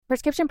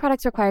Prescription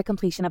products require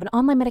completion of an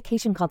online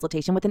medication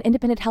consultation with an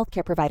independent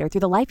healthcare provider through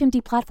the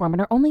LifeMD platform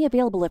and are only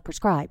available if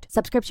prescribed.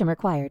 Subscription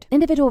required.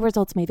 Individual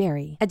results may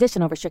vary.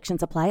 Additional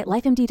restrictions apply at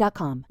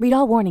lifemd.com. Read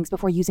all warnings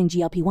before using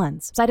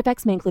GLP-1s. Side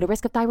effects may include a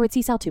risk of thyroid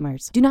C-cell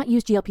tumors. Do not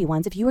use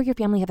GLP-1s if you or your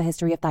family have a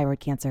history of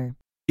thyroid cancer.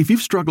 If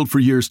you've struggled for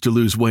years to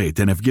lose weight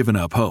and have given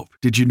up hope,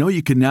 did you know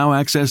you can now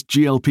access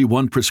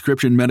GLP-1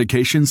 prescription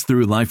medications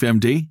through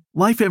LifeMD?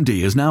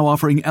 LifeMD is now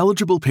offering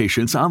eligible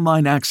patients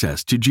online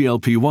access to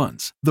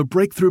GLP-1s, the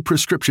breakthrough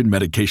prescription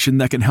medication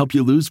that can help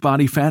you lose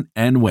body fat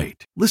and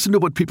weight. Listen to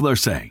what people are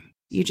saying.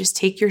 You just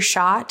take your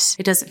shot.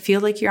 It doesn't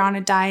feel like you're on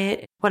a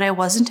diet. What I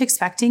wasn't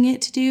expecting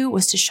it to do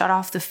was to shut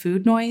off the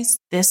food noise.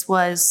 This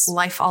was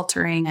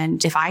life-altering,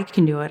 and if I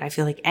can do it, I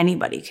feel like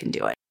anybody can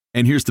do it.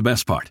 And here's the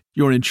best part.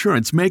 Your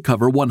insurance may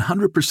cover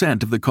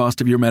 100% of the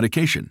cost of your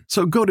medication.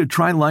 So go to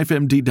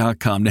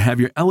TryLifeMD.com to have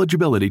your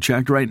eligibility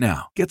checked right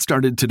now. Get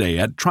started today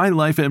at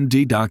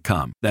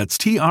TryLifeMD.com. That's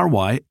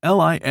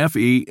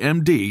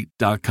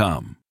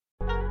TryLifeMD.com.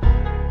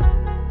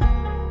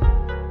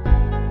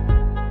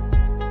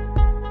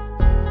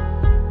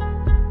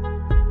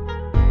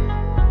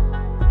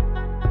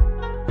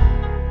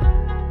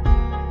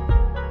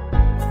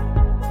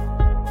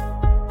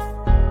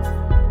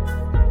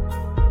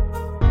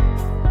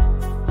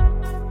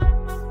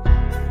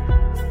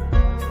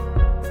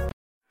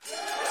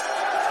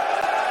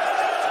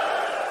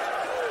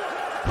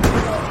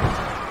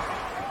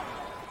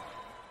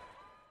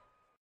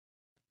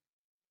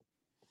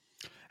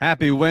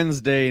 Happy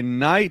Wednesday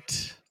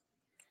night,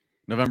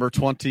 November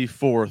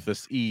 24th,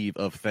 this eve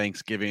of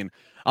Thanksgiving.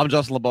 I'm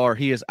Justin LeBar.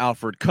 He is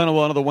Alfred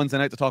Kunawa. Another Wednesday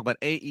night to talk about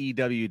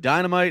AEW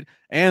Dynamite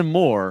and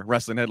more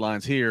wrestling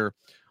headlines here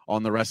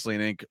on the Wrestling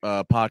Inc.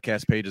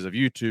 Podcast pages of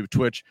YouTube,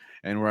 Twitch,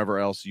 and wherever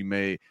else you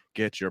may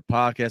get your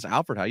podcast.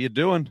 Alfred, how you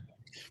doing?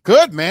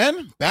 Good,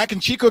 man. Back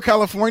in Chico,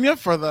 California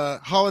for the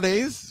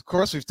holidays. Of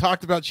course, we've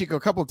talked about Chico a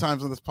couple of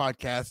times on this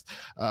podcast.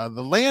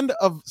 The land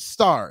of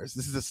stars.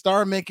 This is a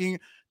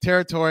star-making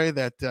territory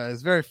that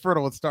is very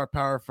fertile with star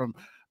power from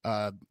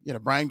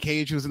Brian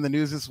Cage, who's in the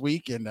news this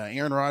week, and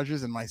Aaron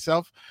Rodgers and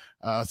myself.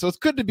 So it's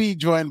good to be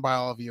joined by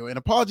all of you, and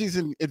apologies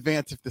in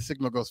advance if the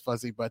signal goes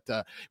fuzzy, but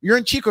you're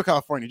in Chico,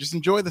 California. Just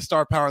enjoy the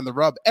star power and the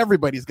rub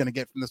everybody's going to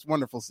get from this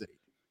wonderful city.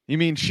 You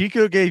mean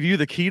Chico gave you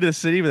the key to the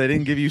city, but they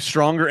didn't give you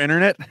stronger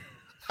internet?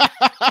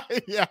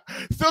 Yeah,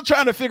 still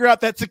trying to figure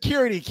out that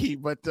security key,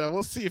 but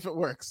we'll see if it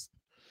works.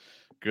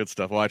 Good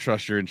stuff. Well, I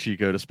trust you're in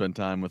Chico to spend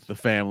time with the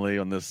family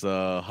on this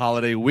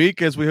holiday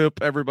week, as we hope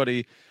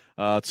everybody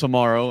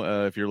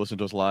tomorrow, if you're listening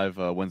to us live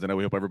Wednesday night,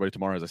 we hope everybody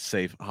tomorrow has a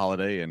safe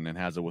holiday and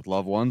has it with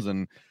loved ones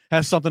and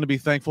has something to be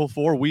thankful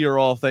for. We are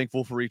all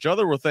thankful for each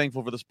other. We're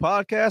thankful for this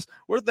podcast.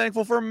 We're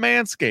thankful for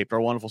Manscaped,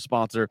 our wonderful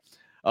sponsor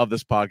of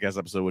this podcast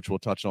episode, which we'll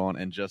touch on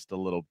in just a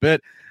little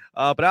bit.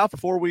 But Al,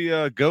 before we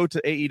go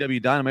to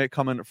AEW Dynamite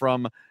coming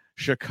from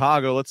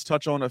Chicago, let's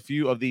touch on a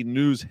few of the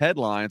news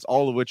headlines,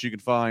 all of which you can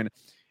find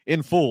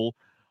in full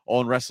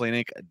on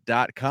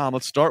WrestlingInc.com.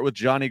 Let's start with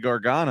Johnny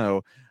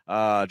Gargano.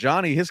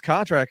 Johnny, his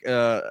contract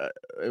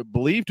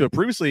believed to have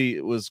previously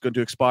was going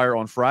to expire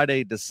on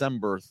Friday,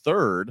 December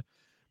 3rd,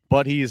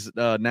 but he's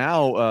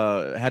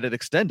now had it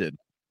extended.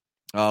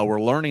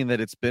 We're learning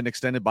that it's been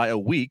extended by a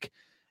week,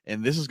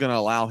 and this is going to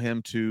allow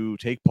him to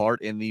take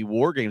part in the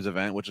War Games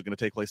event, which is going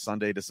to take place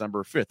Sunday,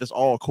 December 5th. This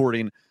all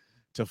according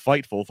to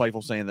Fightful.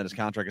 Fightful saying that his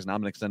contract is now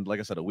been extended,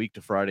 like I said, a week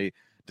to Friday,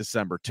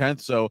 December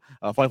 10th. So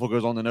Fightful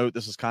goes on to note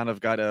this has kind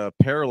of got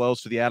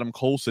parallels to the Adam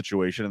Cole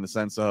situation in the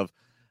sense of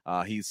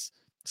he's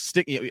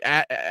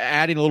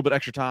adding a little bit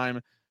extra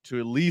time to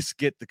at least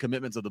get the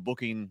commitments of the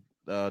booking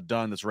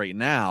done that's right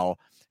now.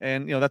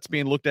 And, that's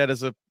being looked at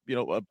as a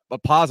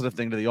positive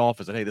thing to the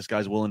office that, hey, this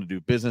guy's willing to do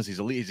business. He's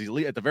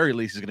elite. At the very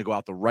least, he's going to go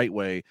out the right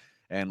way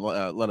and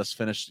let us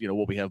finish,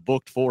 what we have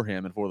booked for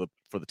him and for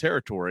the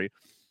territory.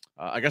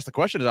 I guess the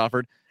question is,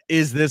 Alfred,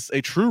 is this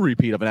a true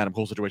repeat of an Adam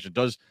Cole situation?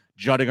 Does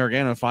Johnny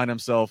Gargano find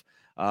himself,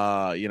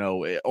 on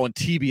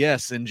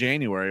TBS in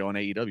January on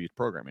AEW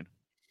programming?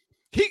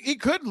 He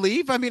could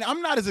leave. I mean,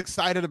 I'm not as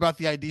excited about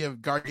the idea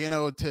of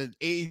Gargano to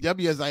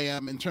AEW as I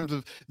am in terms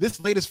of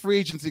this latest free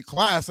agency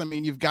class. I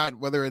mean, you've got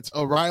whether it's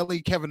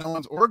O'Reilly, Kevin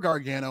Owens, or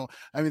Gargano.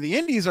 I mean, the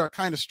indies are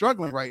kind of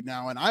struggling right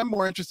now, and I'm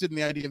more interested in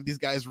the idea of these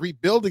guys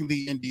rebuilding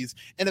the indies,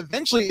 and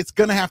eventually it's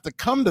going to have to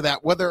come to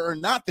that whether or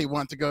not they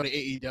want to go to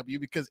AEW,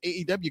 because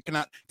AEW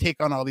cannot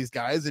take on all these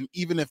guys, and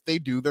even if they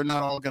do, they're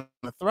not all going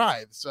to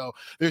thrive. So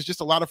there's just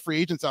a lot of free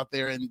agents out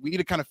there, and we need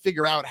to kind of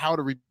figure out how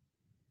to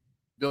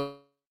rebuild.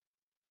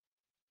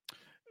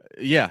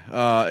 Yeah,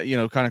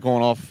 kind of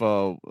going off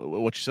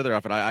what you said there,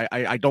 Alfred,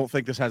 I don't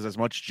think this has as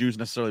much juice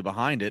necessarily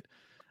behind it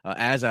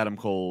as Adam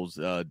Cole's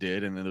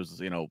did, and then there's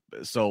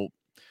so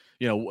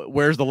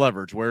where's the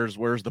leverage? Where's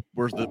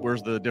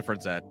the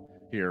difference at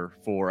here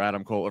for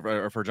Adam Cole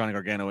or for Johnny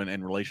Gargano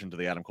in relation to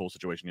the Adam Cole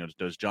situation?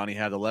 Does Johnny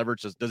have the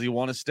leverage? Does he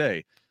want to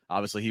stay?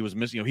 Obviously, he was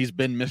he's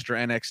been Mr.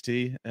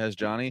 NXT as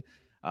Johnny.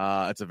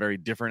 It's a very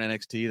different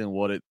NXT than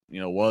what it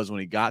was when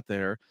he got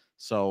there.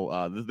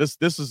 So this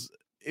is.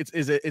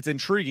 It's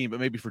intriguing, but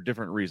maybe for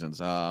different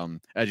reasons.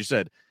 As you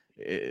said,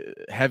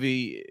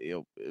 heavy,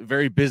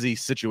 very busy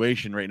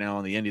situation right now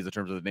on the Indies in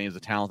terms of the names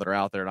of talent that are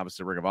out there, and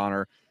obviously Ring of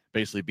Honor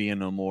basically being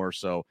no more.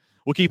 So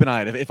we'll keep an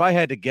eye on it. If I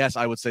had to guess,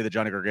 I would say that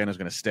Johnny Gargano is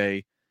going to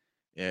stay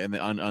in the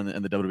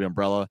WWE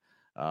umbrella.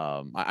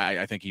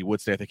 I think he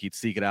would stay. I think he'd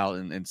seek it out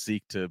and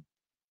seek to,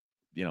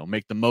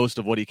 make the most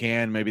of what he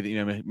can. Maybe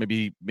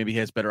maybe he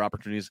has better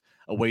opportunities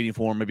awaiting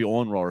for him, maybe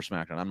on Raw or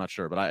SmackDown. I'm not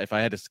sure, but if I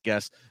had to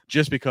guess,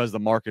 just because the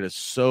market is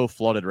so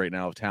flooded right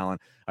now of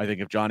talent, I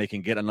think if Johnny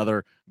can get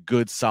another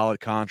good, solid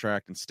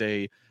contract and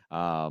stay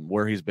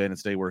where he's been and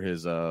stay where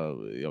his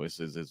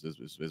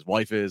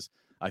wife is,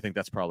 I think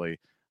that's probably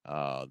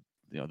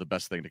the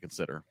best thing to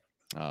consider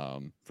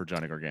for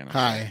Johnny Gargano.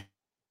 Hi.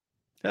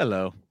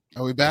 Hello.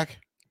 Are we back?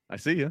 I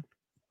see you.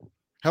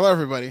 Hello,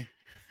 everybody.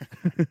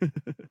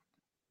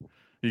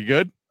 You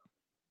good?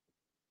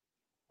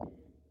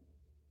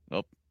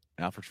 Oh,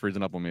 Alfred's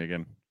freezing up on me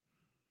again.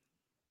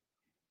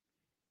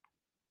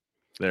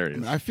 There he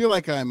is. I feel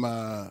like I'm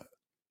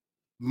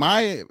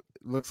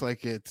looks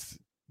like it's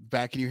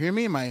back. Can you hear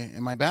me?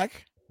 Am I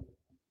back?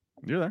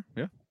 You're there,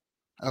 yeah.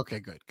 Okay,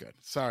 good.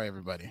 Sorry,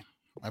 everybody.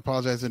 I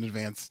apologize in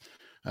advance.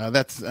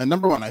 That's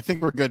number one. I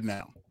think we're good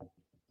now.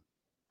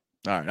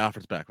 All right,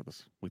 Alfred's back with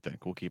us. We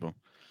think we'll keep him.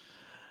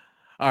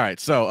 All right,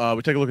 so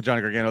we take a look at Johnny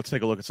Gargano. Let's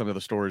take a look at some of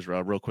the stories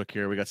real quick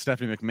here. We got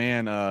Stephanie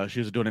McMahon. She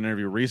was doing an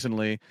interview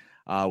recently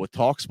with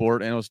TalkSport,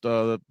 and it was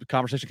the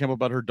conversation came up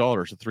about her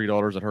daughters, the 3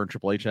 daughters that her and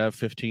Triple H have,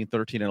 15,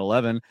 13, and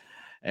 11.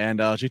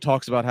 And she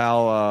talks about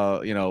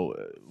how,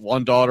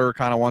 one daughter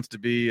kind of wants to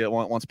be,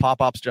 wants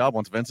Pop-Pop's job,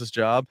 wants Vince's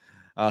job.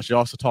 She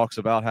also talks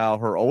about how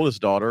her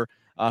oldest daughter,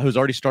 who's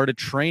already started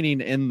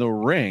training in the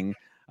ring,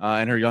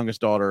 and her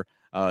youngest daughter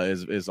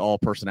is all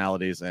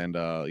personalities. And,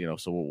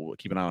 so we'll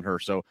keep an eye on her.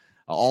 So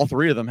all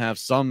 3 of them have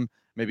some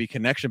maybe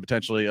connection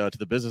potentially to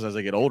the business as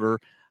they get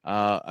older.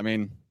 I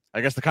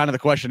guess the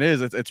question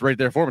is, it's right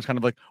there for them. It's kind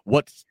of like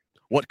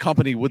what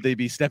company would they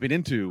be stepping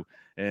into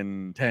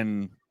in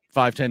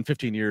 5, 10,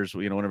 15 years,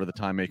 whenever the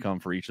time may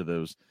come for each of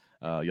those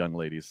young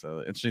ladies.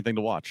 Interesting thing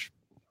to watch.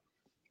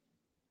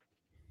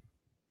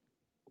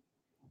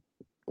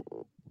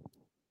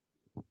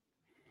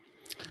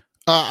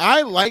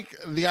 I like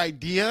the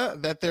idea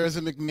that there is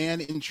a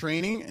McMahon in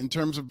training in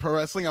terms of pro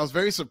wrestling. I was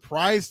very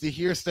surprised to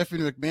hear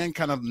Stephanie McMahon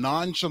kind of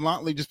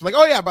nonchalantly just be like,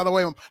 oh yeah, by the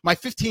way, my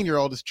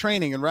 15-year-old is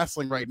training and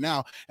wrestling right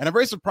now. And I'm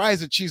very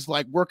surprised that she's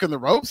like working the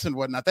ropes and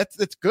whatnot.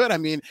 That's good. I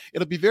mean,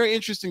 it'll be very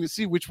interesting to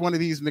see which one of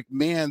these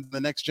McMahons,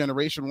 the next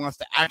generation, wants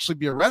to actually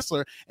be a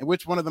wrestler, and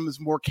which one of them is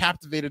more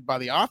captivated by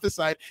the office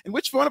side, and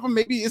which one of them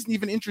maybe isn't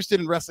even interested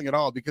in wrestling at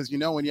all. Because,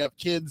 when you have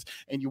kids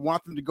and you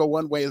want them to go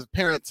one way as a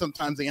parent,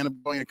 sometimes they end up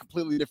going a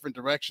completely different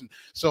direction.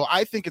 So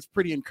I think it's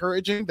pretty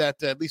encouraging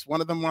that at least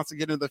one of them wants to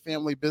get into the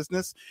family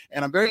business.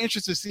 And I'm very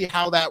interested to see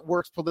how that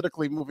works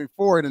politically moving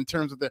forward in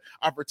terms of the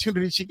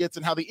opportunity she gets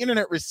and how the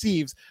internet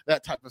receives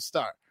that type of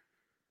star.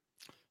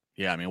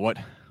 Yeah,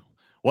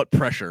 what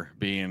pressure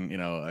being,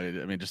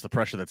 just the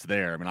pressure that's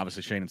there.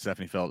 Obviously Shane and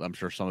Stephanie felt, I'm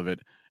sure, some of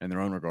it in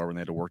their own regard when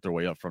they had to work their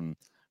way up from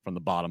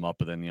the bottom up.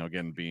 But then,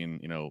 again,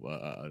 being,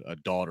 a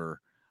daughter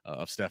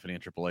of Stephanie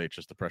and Triple H,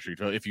 just the pressure you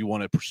feel if you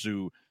want to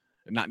pursue,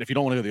 not if you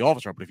don't want to go the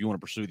office route, but if you want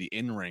to pursue the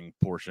in-ring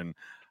portion,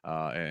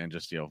 and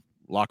just,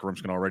 locker rooms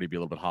can already be a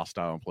little bit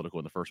hostile and political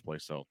in the first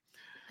place. So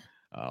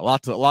a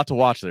lot to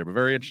watch there, but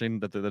very interesting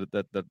that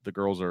the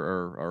girls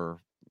are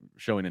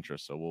showing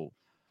interest. So we'll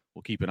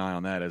keep an eye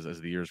on that as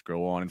the years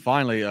go on. And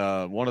finally,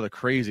 one of the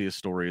craziest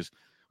stories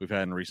we've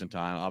had in recent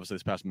time, obviously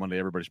this past Monday,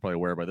 everybody's probably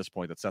aware by this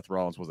point that Seth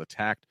Rollins was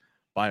attacked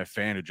by a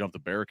fan who jumped the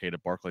barricade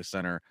at Barclays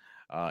Center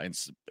and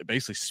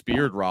basically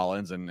speared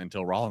Rollins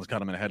until Rollins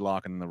got him in a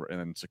headlock, and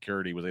then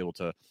security was able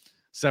to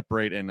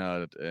separate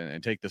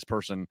and take this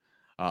person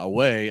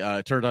away.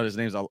 It turned out his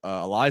name's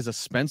Eliza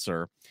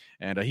Spencer,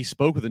 and he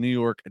spoke with the New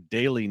York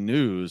Daily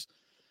News.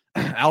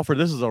 Alfred,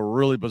 this is a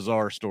really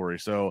bizarre story.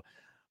 So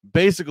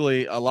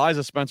basically,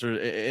 Eliza Spencer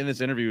in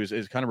this interview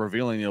is kind of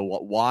revealing,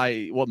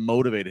 what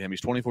motivated him.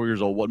 He's 24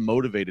 years old. What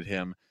motivated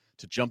him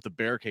to jump the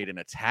barricade and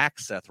attack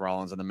Seth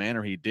Rollins in the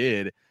manner he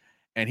did.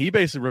 And he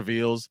basically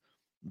reveals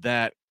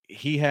that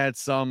he had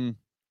some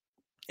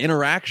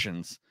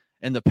interactions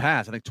in the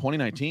past. I think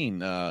 2019,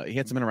 he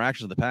had some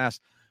interactions in the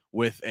past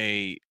with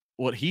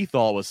what he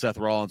thought was Seth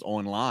Rollins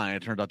online.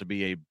 It turned out to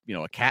be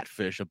a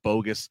catfish, a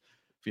bogus,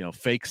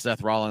 fake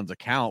Seth Rollins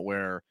account,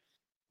 where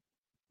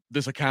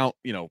this account,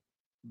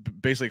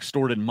 basically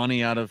extorted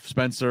money out of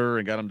Spencer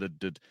and got him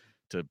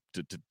to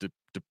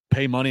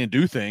pay money and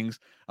do things,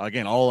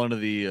 again, all under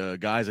the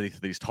guise that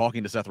he's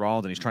talking to Seth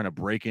Rollins and he's trying to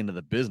break into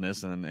the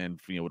business, and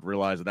would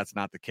realize that that's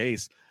not the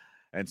case.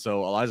 And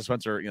so Eliza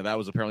Spencer, that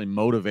was apparently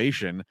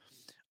motivation.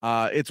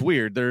 It's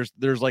weird.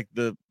 There's like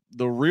the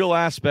real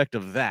aspect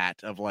of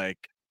that, of like,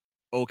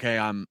 okay,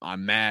 I'm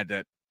mad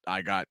that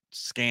I got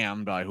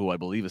scammed by who I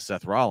believe is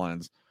Seth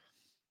Rollins.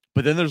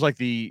 But then there's like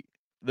the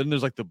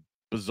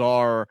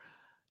bizarre,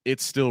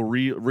 it's still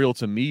real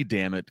to me,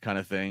 damn it, kind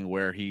of thing,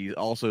 where he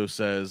also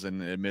says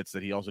and admits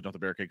that he also jumped the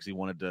barricade because he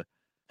wanted to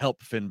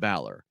help Finn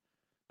Balor.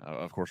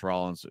 Of course,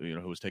 Rollins,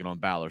 who was taking on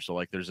Balor. So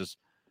like there's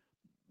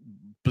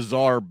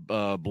bizarre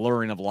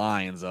blurring of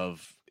lines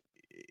of,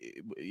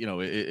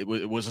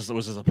 was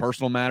this a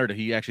personal matter? Did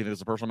he actually think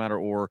it's a personal matter,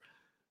 or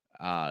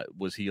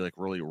was he like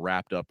really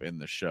wrapped up in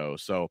the show?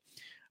 So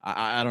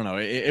I don't know.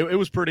 It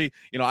was pretty.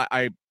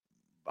 I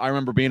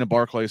remember being at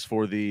Barclays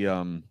for the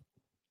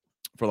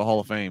Hall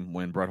of Fame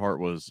when Bret Hart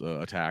was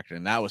attacked,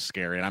 and that was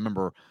scary. And I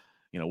remember,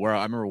 where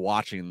I remember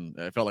watching.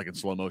 It felt like in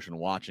slow motion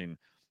watching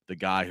the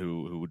guy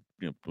who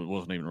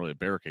wasn't even really a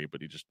barricade,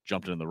 but he just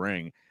jumped in the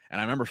ring. And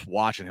I remember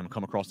watching him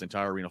come across the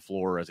entire arena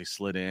floor as he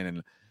slid in,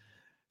 and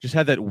just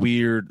had that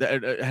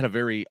had a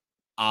very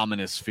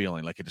ominous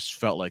feeling. Like it just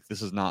felt like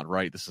this is not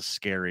right. This is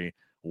scary.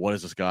 What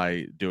is this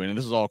guy doing? And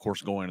this is all, of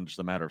course, going in just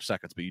a matter of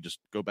seconds, but you just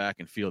go back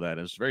and feel that.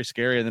 It's very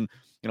scary. And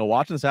then,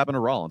 watching this happen to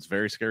Rollins,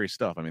 very scary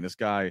stuff. I mean, this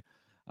guy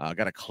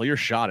got a clear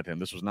shot at him.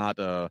 This was not,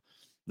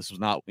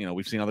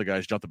 we've seen other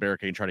guys jump the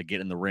barricade and try to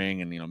get in the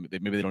ring, and,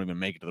 maybe they don't even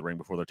make it to the ring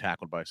before they're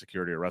tackled by a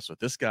security or wrestler.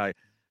 This guy,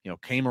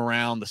 came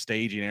around the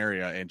staging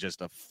area and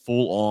just a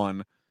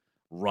full-on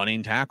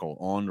running tackle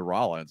on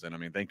Rollins. And, I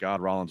mean, thank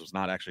God Rollins was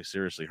not actually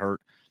seriously hurt.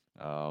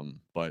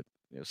 But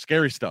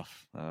scary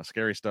stuff.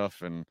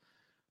 And,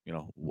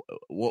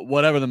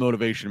 whatever the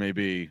motivation may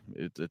be,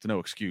 it's no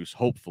excuse.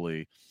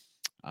 Hopefully,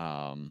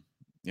 I'm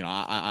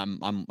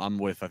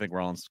with. I think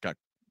Rollins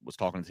was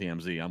talking to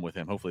TMZ. I'm with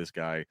him. Hopefully, this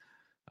guy,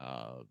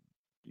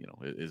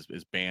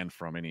 is banned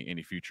from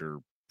any future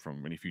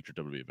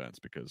WWE events,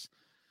 because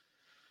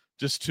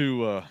just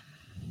too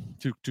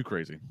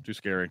crazy, too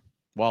scary,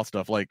 wild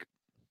stuff. Like,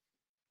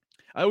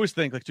 I always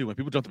think, like, too, when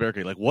people jump the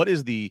barricade, like, what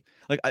is the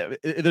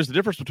there's a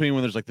difference between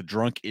when there's like the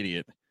drunk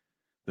idiot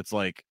that's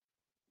like,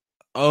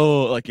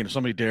 oh, like,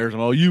 somebody dares him,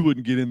 oh, you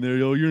wouldn't get in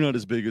there, oh, you're not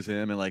as big as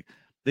him, and like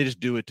they just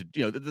do it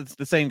to,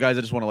 the same guys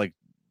that just want to, like,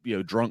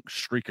 drunk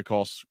streak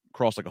across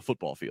like a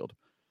football field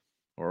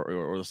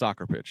or the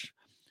soccer pitch.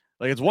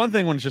 Like, it's one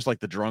thing when it's just like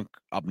the drunk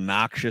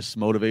obnoxious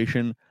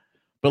motivation,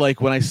 but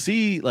like when I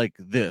see like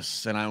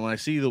this, and when I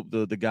see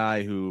the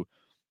guy who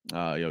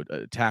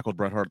tackled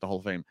Bret Hart at the Hall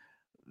of Fame,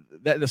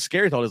 that the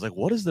scary thought is like,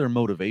 what is their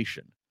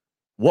motivation?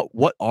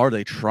 What are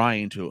they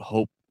trying to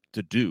hope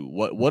to do?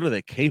 What are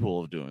they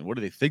capable of doing? What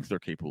do they think they're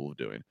capable of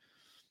doing?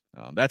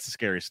 That's the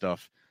scary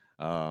stuff.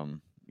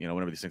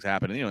 Whenever these things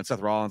happen, and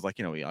Seth Rollins, like,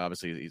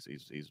 obviously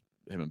he's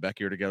him and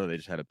Becky are together. They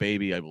just had a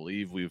baby. I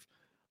believe we've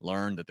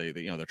learned that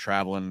they're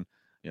traveling,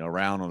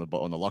 around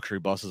on the luxury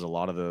buses. A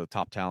lot of the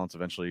top talents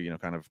eventually,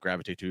 kind of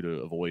gravitate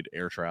to avoid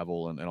air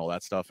travel and all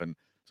that stuff. And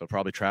so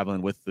probably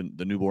traveling with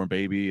the newborn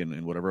baby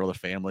and whatever other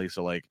family.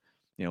 So, like,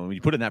 when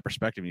you put it in that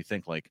perspective, you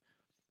think like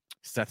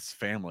Seth's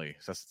family,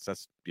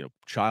 Seth's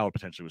child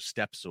potentially was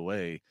steps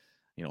away,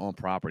 on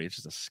property. It's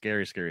just a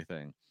scary, scary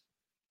thing.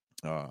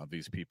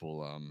 These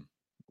people,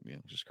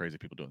 just crazy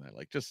people doing that.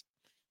 Like, just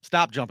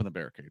stop jumping the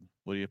barricade.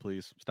 Will you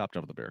please stop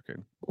jumping the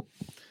barricade?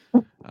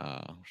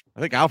 I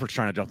think Alfred's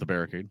trying to jump the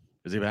barricade.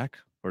 Is he back,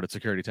 or did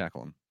security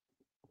tackle him?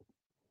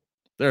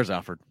 There's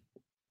Alfred.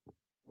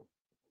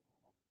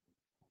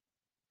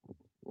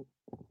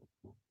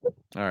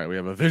 All right, we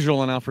have a visual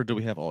on Alfred. Do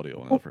we have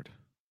audio on Alfred?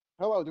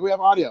 Hello, do we have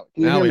audio?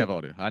 Now we have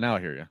audio. Now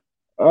I hear you.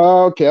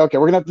 Okay. We're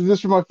going to have to do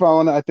this from my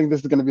phone. I think this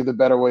is going to be the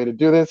better way to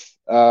do this.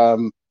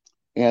 And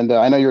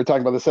I know you were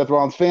talking about the Seth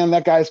Rollins fan.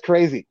 That guy's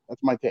crazy.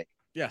 That's my take.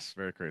 Yes,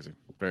 very crazy.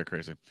 Very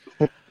crazy.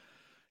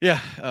 Yeah,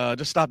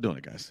 just stop doing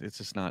it, guys. It's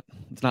just not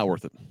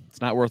worth it.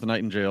 It's not worth a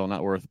night in jail,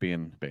 not worth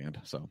being banned.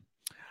 So,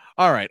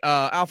 all right,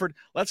 Alfred,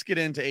 let's get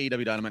into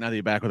AEW Dynamite. Now that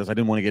you're back with us, I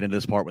didn't want to get into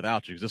this part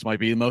without you, because this might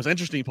be the most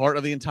interesting part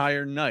of the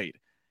entire night,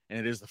 and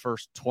it is the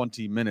first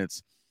 20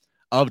 minutes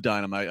of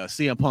Dynamite.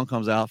 CM Punk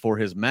comes out for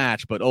his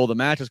match, but the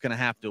match is going to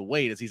have to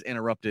wait as he's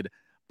interrupted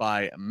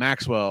by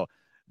Maxwell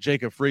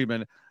Jacob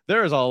Friedman.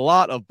 There is a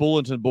lot of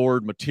bulletin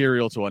board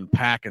material to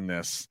unpack in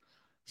this,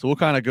 so we'll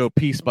kind of go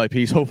piece by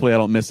piece. Hopefully I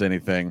don't miss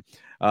anything.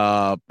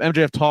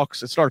 MJF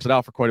talks, it starts it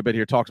out for quite a bit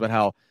here, talks about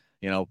how,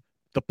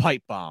 the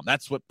pipe bomb,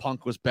 that's what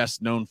Punk was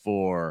best known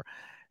for.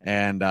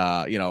 And,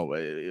 but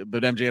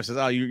MJF says,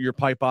 oh, your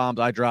pipe bombs,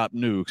 I drop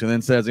nukes. And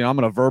then says, I'm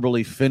going to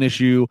verbally finish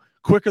you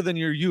quicker than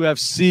your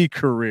UFC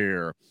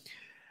career.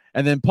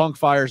 And then Punk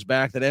fires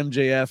back that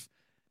MJF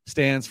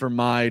stands for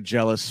my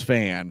jealous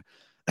fan.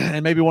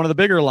 And maybe one of the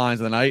bigger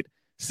lines of the night,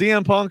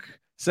 CM Punk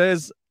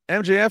says,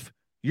 MJF,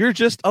 you're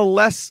just a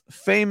less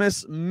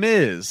famous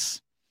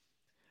Miz.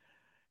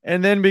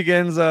 And then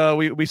begins,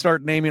 we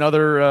start naming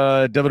other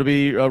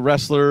WWE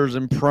wrestlers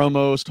and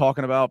promos,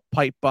 talking about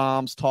pipe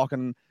bombs,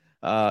 talking,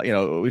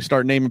 we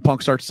start naming,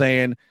 Punk starts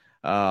saying,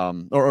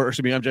 or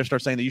excuse me, MJF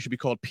starts saying that you should be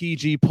called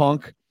PG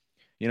Punk.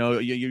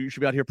 You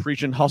should be out here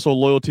preaching hustle,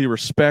 loyalty,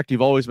 respect.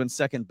 You've always been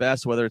second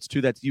best, whether it's to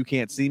that you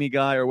can't see me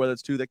guy or whether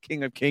it's to the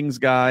King of Kings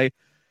guy.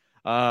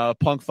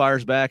 Punk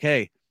fires back,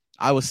 hey,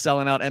 I was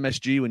selling out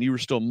MSG when you were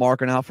still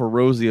marking out for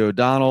Rosie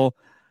O'Donnell.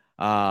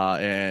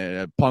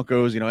 And Punk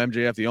goes,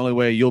 MJF, the only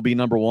way you'll be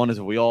number one is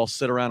if we all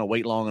sit around and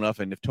wait long enough,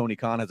 and if Tony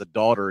Khan has a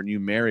daughter and you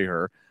marry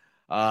her.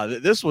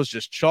 This was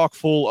just chock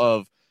full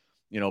of,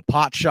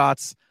 pot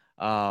shots.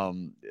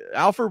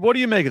 Alfred, what do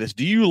you make of this?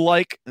 Do you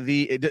like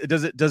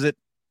does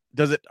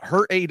it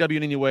hurt AEW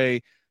in any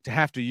way to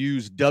have to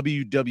use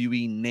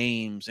WWE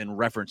names and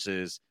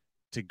references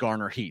to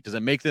garner heat? Does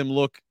it make them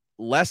look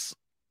less,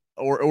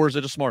 or is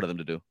it just smart of them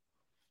to do?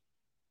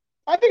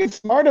 I think it's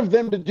smart of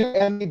them to do,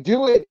 and they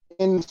do it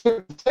in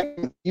certain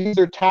segments. Use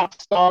their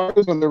top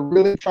stars when they're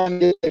really trying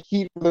to get the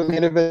heat for the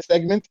main event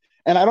segments,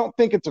 and I don't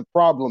think it's a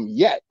problem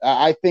yet.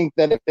 I think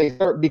that if they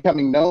start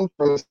becoming known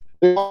for this,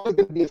 there's always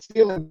going to be a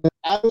ceiling. But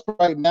as of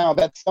right now,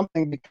 that's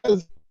something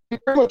because we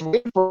pretty much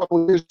wait for a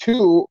couple of years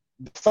to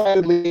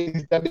decidedly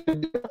these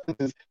WWE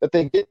references that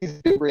they get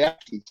these big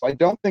reactions. So I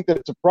don't think that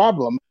it's a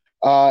problem.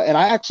 And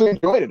I actually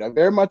enjoyed it. I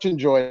very much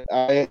enjoyed it.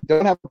 I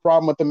don't have a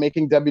problem with them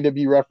making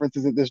WWE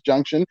references at this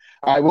junction.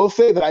 I will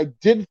say that I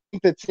did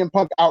think that CM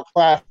Punk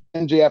outclassed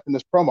MJF in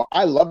this promo.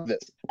 I love this.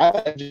 I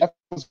thought MJF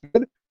was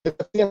good.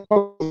 CM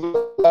Punk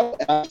was good,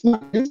 and I'm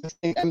not used to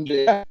seeing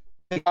MJF.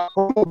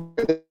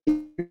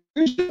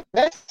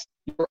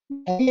 You're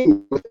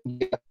hanging with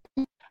MJF.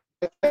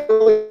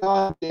 Early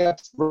on,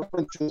 MJF's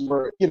references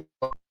were, in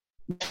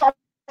terms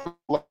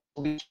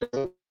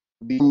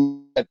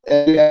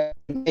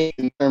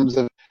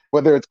of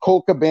whether it's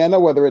Colt Cabana,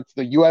 whether it's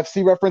the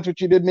UFC reference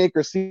which he did make,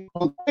 or CM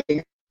Punk,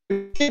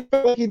 he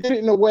felt like he did it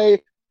in a way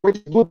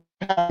which blew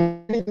past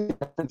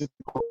references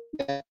to Colt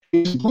Cabana.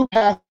 He blew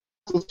past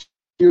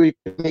he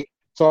could make.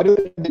 So I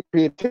didn't think the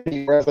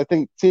creativity, whereas I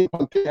think CM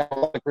Punk had a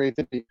lot of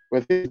creativity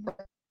with his brand.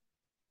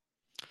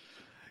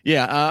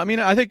 Yeah, I mean,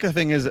 I think the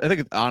thing is,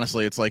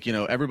 honestly, it's like,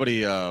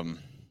 everybody. I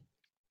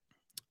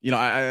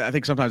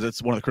think sometimes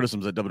it's one of the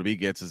criticisms that WWE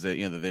gets is that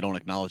that they don't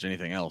acknowledge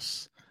anything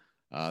else,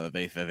 that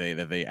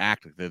they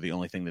act like they're the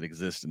only thing that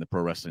exists in the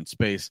pro wrestling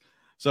space.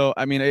 So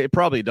I mean, it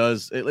probably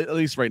does, at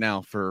least right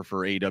now for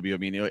AEW. I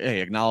mean,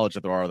 hey, acknowledge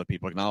that there are other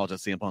people. Acknowledge that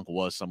CM Punk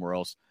was somewhere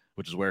else,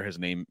 which is where his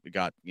name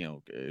got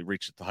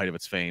reached the height of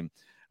its fame.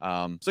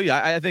 So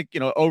yeah, I think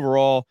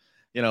overall,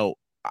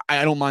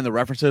 I don't mind the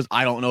references.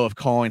 I don't know if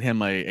calling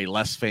him a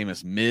less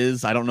famous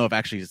Miz. I don't know if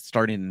actually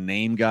starting to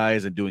name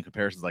guys and doing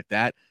comparisons like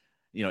that.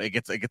 It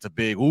gets a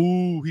big,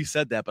 ooh, he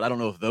said that, but I don't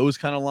know if those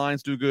kind of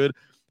lines do good.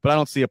 But I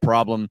don't see a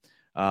problem,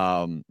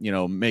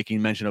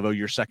 making mention of,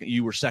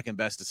 you were second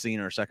best to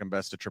Cena or second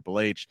best to Triple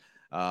H,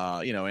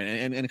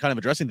 and kind of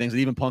addressing things that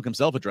even Punk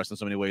himself addressed in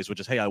so many ways, which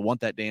is, hey, I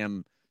want that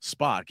damn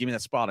spot. Give me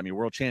that spot. I'm your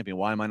world champion.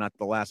 Why am I not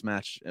the last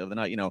match of the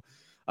night? So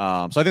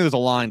I think there's a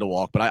line to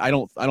walk, but I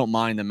don't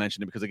mind them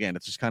mentioning it because, again,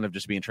 it's just kind of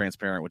just being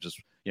transparent, which is,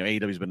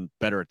 AEW's been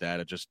better at that,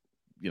 at just,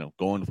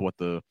 going with what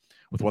the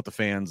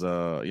fans,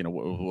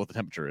 what the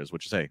temperature is,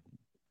 which is, hey,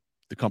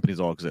 the companies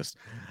all exist.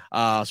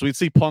 So we'd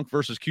see Punk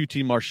versus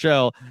QT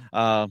Marshall.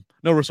 No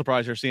real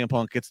surprise here. CM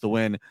Punk gets the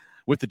win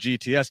with the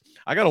GTS.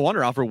 I got to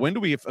wonder, Alfred, when do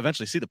we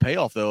eventually see the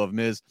payoff, though, of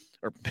Miz?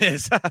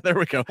 There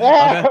we go.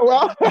 Yeah,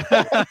 well,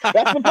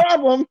 that's the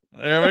problem.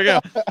 There we go.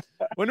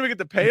 When do we get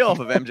the payoff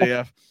of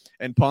MJF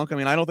and Punk? I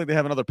mean, I don't think they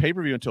have another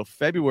pay-per-view until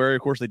February.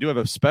 Of course, they do have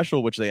a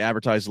special, which they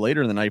advertised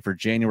later in the night for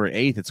January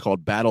 8th. It's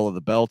called Battle of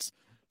the Belts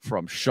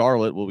from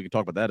Charlotte. Well, we can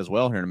talk about that as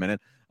well here in a minute.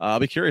 I'll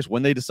be curious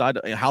when they decide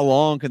how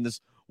long can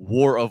this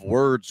war of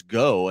words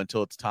go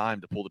until it's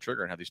time to pull the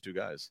trigger and have these two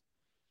guys.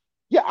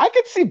 Yeah, I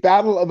could see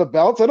Battle of the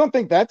Belts. I don't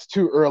think that's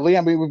too early.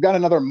 I mean, we've got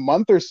another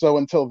month or so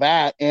until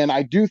that, and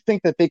I do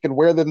think that they could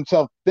wear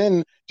themselves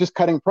thin just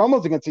cutting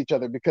promos against each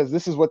other, because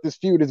this is what this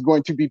feud is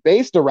going to be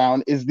based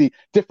around, is the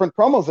different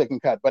promos they can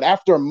cut. But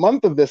after a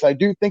month of this, I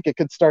do think it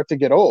could start to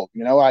get old.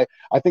 I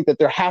think that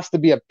there has to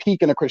be a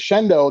peak and a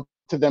crescendo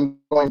to them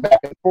going back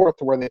and forth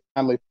to where they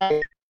finally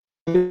fight.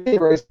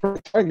 It's a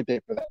perfect target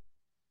date for that.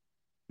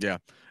 Yeah.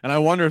 And I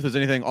wonder if there's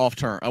anything off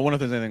turn. I wonder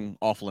if there's anything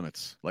off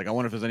limits. Like, I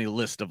wonder if there's any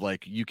list of,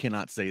 like, you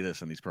cannot say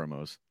this in these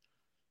promos.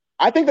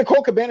 I think the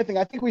Colt Cabana thing,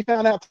 I think we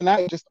found out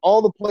tonight, just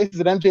all the places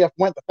that MJF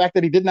went, the fact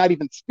that he did not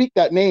even speak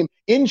that name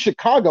in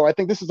Chicago, I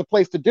think this is a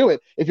place to do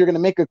it if you're going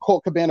to make a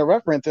Colt Cabana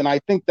reference. And I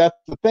think that's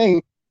the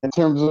thing in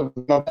terms of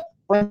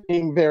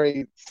being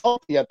very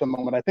salty at the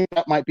moment. I think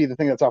that might be the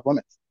thing that's off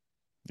limits.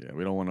 Yeah,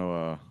 we don't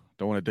want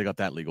to dig up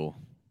that legal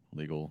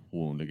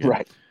wound again.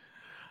 Right.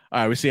 All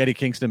right, we see Eddie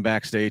Kingston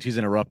backstage. He's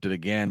interrupted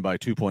again by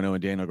 2.0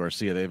 and Daniel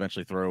Garcia. They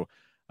eventually throw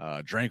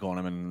a drink on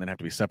him and then have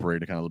to be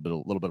separated. Kind of a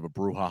little bit of a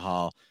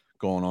brouhaha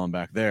going on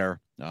back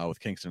there with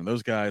Kingston and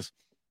those guys.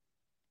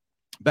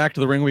 Back to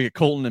the ring, we get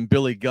Colton and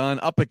Billy Gunn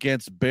up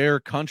against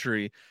Bear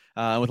Country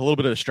with a little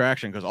bit of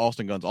distraction because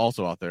Austin Gunn's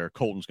also out there.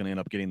 Colton's going to end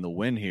up getting the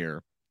win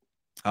here.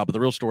 But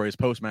the real story is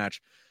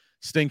post-match.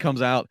 Sting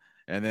comes out,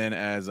 and then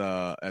as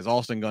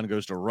Austin Gunn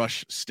goes to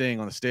rush Sting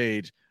on the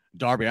stage,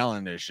 Darby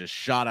Allin is just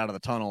shot out of the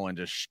tunnel and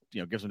just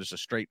gives him just a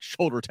straight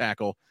shoulder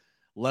tackle,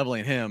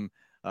 leveling him.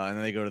 And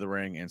then they go to the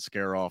ring and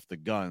scare off the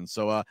Gunn.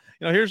 So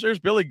here's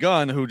Billy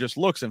Gunn, who just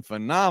looks in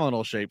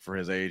phenomenal shape for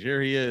his age.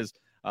 Here he is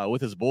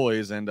with his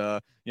boys, and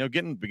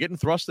getting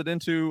thrusted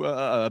into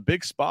a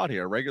big spot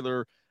here,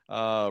 regular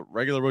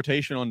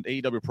rotation on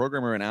AEW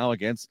program right now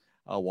against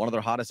one of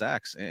their hottest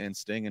acts in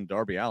Sting and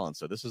Darby Allin.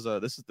 So this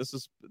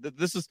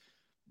is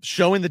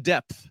showing the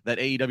depth that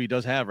AEW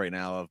does have right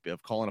now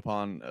of calling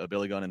upon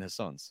Billy Gunn and his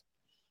sons.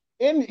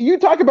 And you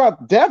talk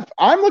about depth.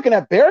 I'm looking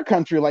at Bear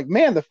Country like,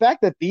 man, the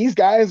fact that these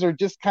guys are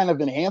just kind of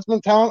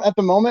enhancement talent at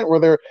the moment, where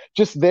they're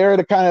just there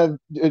to kind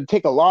of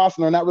take a loss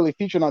and they're not really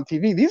featured on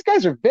TV. These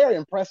guys are very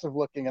impressive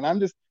looking. And I'm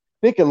just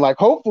thinking, like,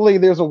 hopefully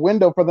there's a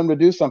window for them to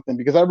do something,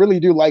 because I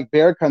really do like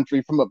Bear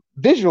Country from a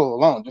visual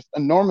alone, just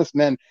enormous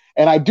men.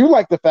 And I do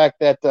like the fact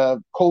that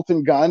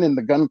Colton Gunn and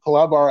the Gun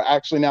Club are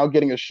actually now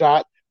getting a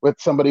shot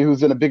with somebody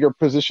who's in a bigger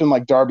position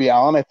like Darby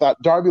Allin. I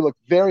thought Darby looked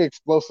very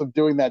explosive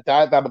doing that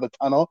dive out of the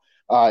tunnel.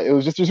 It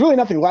was just, there's really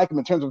nothing like him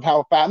in terms of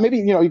how fast. Maybe,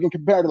 you can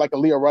compare it to like a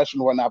Leo Rush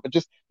and whatnot, but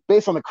just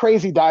based on the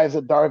crazy dives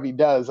that Darby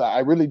does, I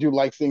really do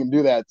like seeing him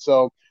do that.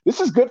 So this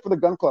is good for the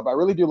Gun Club. I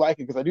really do like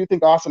it, because I do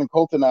think Austin and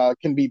Colton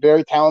can be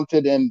very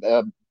talented and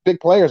big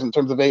players in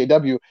terms of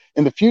AEW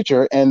in the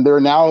future, and they're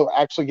now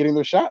actually getting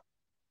their shot.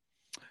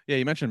 Yeah,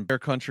 you mentioned Bear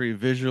Country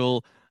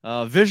visually.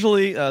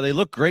 They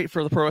look great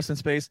for the pro wrestling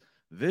space.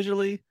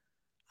 Visually,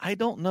 I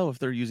don't know if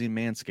they're using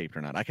Manscaped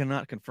or not. I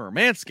cannot confirm.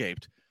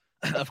 Manscaped,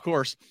 of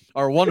course,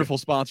 our wonderful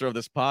sponsor of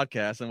this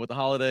podcast. And with the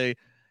holiday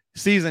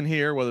season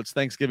here, whether it's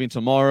Thanksgiving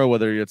tomorrow,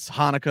 whether it's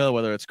Hanukkah,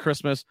 whether it's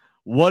Christmas,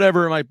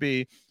 whatever it might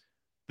be,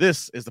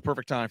 this is the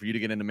perfect time for you to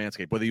get into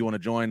Manscaped. Whether you want to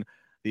join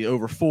the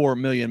over 4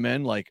 million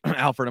men like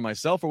Alfred and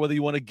myself, or whether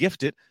you want to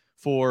gift it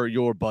for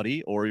your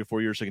buddy or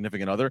for your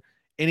significant other,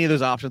 any of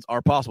those options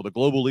are possible. The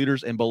global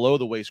leaders in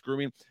below-the-waist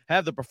grooming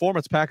have the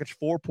Performance Package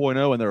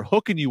 4.0, and they're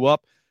hooking you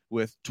up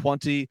with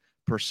 20%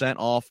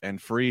 off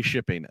and free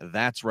shipping.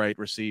 That's right.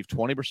 Receive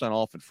 20%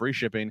 off and free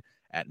shipping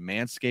at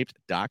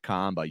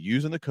manscaped.com by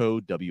using the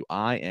code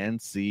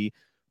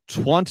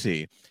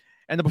WINC20.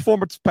 And the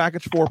Performance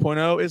Package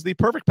 4.0 is the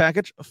perfect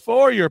package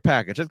for your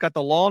package. It's got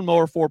the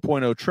Lawnmower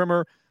 4.0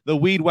 trimmer, the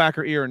Weed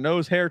Whacker ear and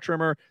nose hair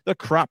trimmer, the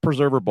Crop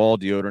Preserver ball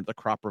deodorant, the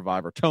Crop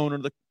Reviver toner,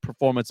 the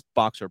Performance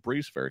Boxer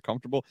briefs, very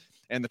comfortable,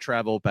 and the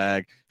travel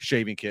bag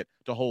shaving kit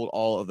to hold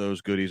all of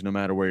those goodies no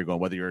matter where you're going,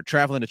 whether you're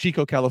traveling to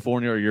Chico,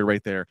 California, or you're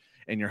right there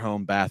in your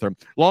home bathroom.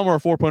 Lawnmower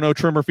 4.0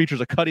 trimmer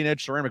features a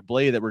cutting-edge ceramic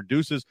blade that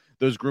reduces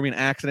those grooming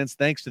accidents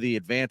thanks to the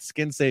advanced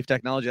skin-safe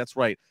technology. That's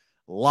right,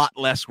 a lot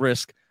less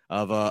risk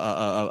of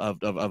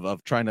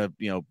trying to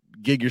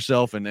gig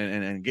yourself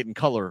and get in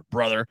color,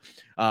 brother.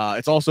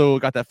 It's also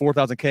got that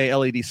 4000K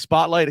LED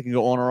spotlight. It can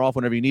go on or off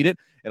whenever you need it.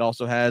 It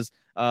also has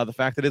the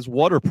fact that it's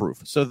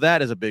waterproof, so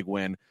that is a big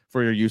win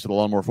for your use of the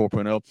Lawnmower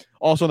 4.0.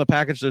 Also in the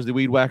package, there's the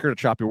Weed Whacker to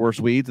chop your worst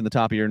weeds in the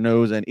top of your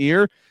nose and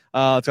ear.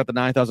 It's got the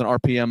 9,000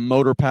 RPM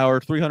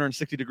motor-powered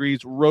 360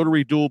 degrees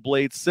rotary dual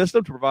blade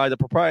system to provide the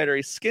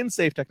proprietary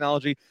skin-safe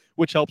technology,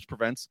 which helps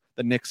prevent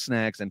the nicks,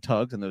 snags, and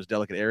tugs in those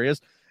delicate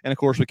areas. And, of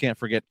course, we can't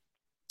forget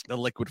the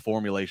liquid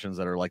formulations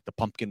that are like the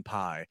pumpkin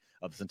pie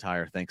of this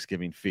entire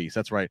Thanksgiving feast.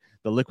 That's right,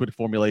 the liquid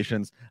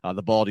formulations,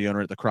 the ball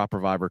deodorant, the Crop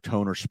Reviver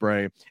toner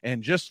spray,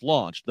 and just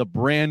launched the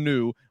brand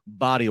new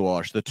body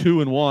wash, the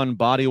 2-in-1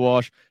 body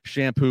wash,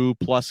 shampoo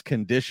plus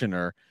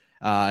conditioner.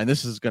 And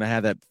this is going to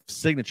have that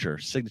signature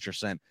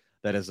scent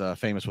that is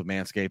famous with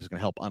Manscaped. It's going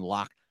to help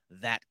unlock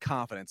that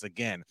confidence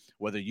again,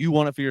 whether you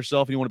want it for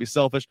yourself and you want to be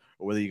selfish,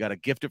 or whether you got to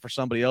gift it for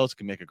somebody else. It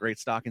can make a great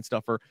stocking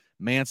stuffer.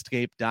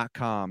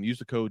 Manscaped.com. Use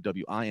the code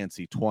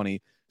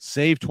WINC20.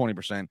 Save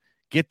 20%.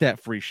 Get that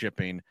free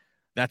shipping.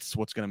 That's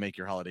what's going to make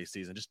your holiday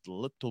season just a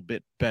little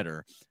bit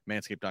better.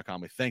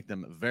 Manscaped.com. We thank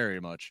them very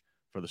much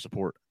for the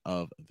support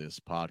of this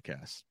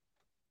podcast.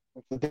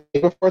 It's the day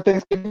before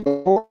Thanksgiving,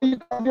 before you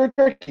carve your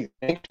turkey,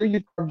 make sure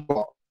you carve the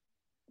ball.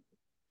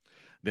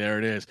 There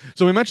it is.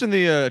 So we mentioned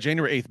the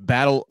January 8th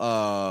Battle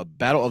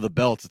of the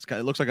Belts. It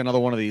looks like another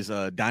one of these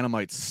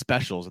Dynamite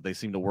specials that they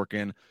seem to work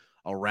in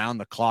around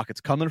the clock.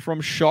 It's coming from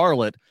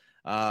Charlotte.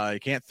 You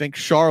can't think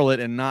Charlotte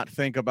and not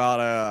think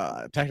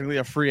about technically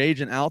a free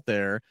agent out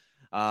there.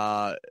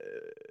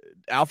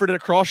 Alfred, did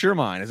it cross your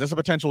mind? Is this a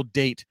potential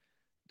date?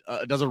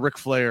 Does a Ric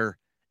Flair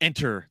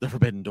enter the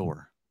Forbidden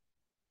Door?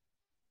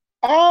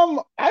 I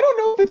don't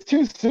know if it's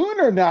too soon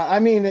or not. I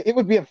mean, it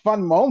would be a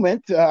fun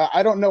moment.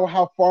 I don't know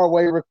how far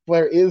away Ric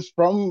Flair is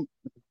from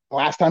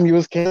last time he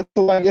was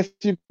canceled, I guess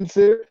you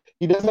consider.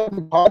 He does have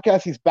a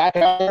podcast. He's back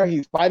out there.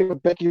 He's fighting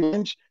with Becky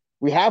Lynch.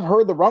 We have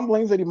heard the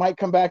rumblings that he might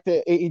come back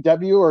to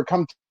AEW or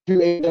come to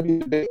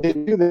AEW to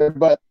do there,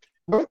 but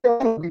North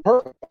Carolina would be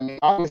perfect. I mean,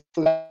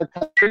 obviously, that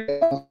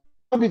country,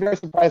 I'd be very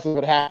surprised if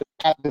it happened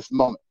at this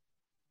moment.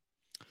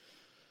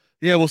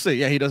 Yeah, we'll see.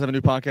 Yeah, he does have a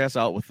new podcast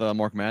out with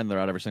Mark Madden. They're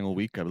out every single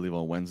week, I believe,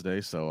 on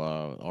Wednesday. So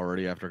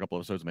already after a couple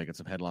of episodes, making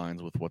some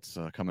headlines with what's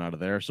coming out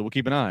of there. So we'll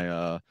keep an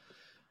eye.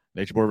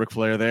 Nature Boy Ric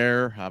Flair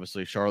there.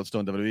 Obviously, Charlotte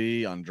Stone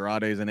WWE,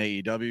 Andrade's in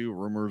AEW.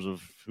 Rumors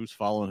of who's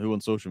following who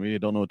on social media.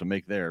 Don't know what to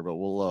make there, but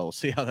we'll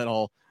see how that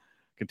all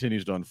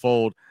continues to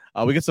unfold.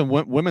 We get some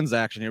women's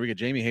action here. We get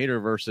Jamie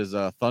Hayter versus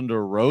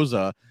Thunder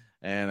Rosa.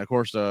 And, of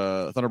course,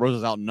 Thunder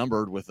Rosa's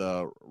outnumbered with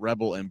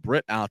Rebel and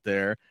Britt out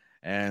there.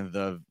 And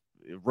the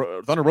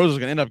Thunder Rosa is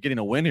going to end up getting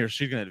a win here.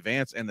 She's going to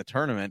advance in the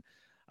tournament.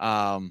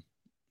 A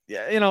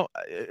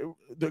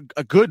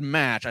good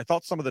match. I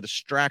thought some of the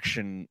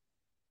distraction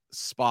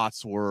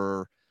spots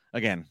were,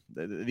 again,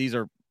 these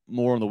are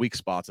more on the weak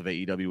spots of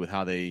AEW with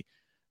how they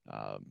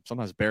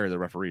sometimes bury the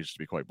referees, to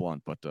be quite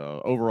blunt. But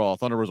overall,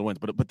 Thunder Rosa wins.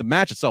 But the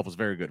match itself was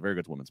very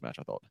good women's match,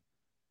 I thought.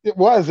 It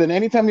was, and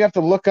anytime you have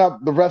to look up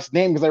the ref's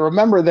name, because I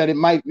remember that it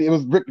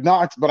was Rick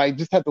Knox, but I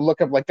just had to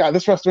look up like, God,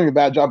 this ref's doing a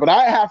bad job. But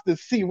I have to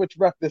see which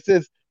ref this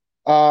is.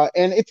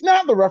 And it's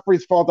not the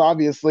referee's fault,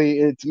 obviously.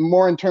 It's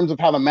more in terms of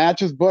how the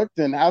match is booked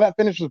and how that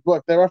finish was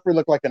booked. The referee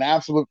looked like an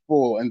absolute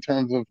fool in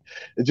terms of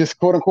just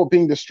quote unquote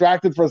being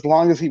distracted for as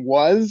long as he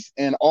was,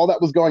 and all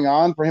that was going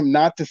on for him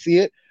not to see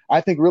it,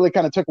 I think really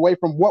kind of took away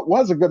from what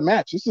was a good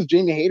match. This is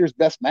Jamie Hayter's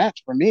best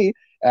match for me,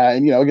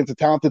 and against a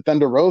talented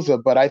Thunder Rosa,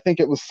 but I think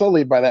it was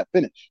sullied by that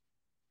finish.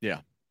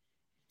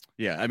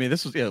 Yeah, I mean,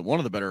 this was one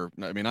of the better.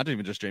 I mean, not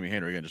even just Jamie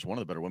Hayter, again, just one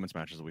of the better women's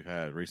matches that we've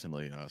had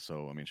recently.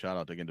 So, I mean, shout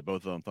out again to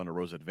both of them. Thunder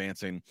Rosa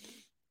advancing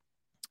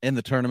in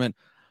the tournament.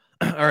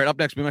 All right, up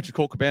next, we mentioned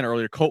Colt Cabana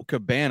earlier. Colt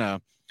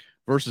Cabana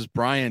versus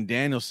Bryan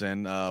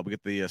Danielson. We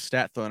get the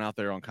stat thrown out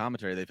there on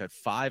commentary. They've had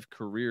 5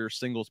 career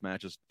singles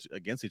matches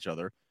against each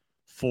other,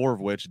 4 of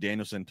which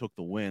Danielson took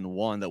the win,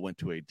 1 that went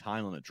to a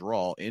time limit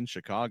draw in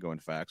Chicago, in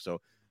fact. So,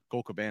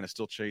 Colt Cabana is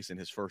still chasing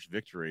his first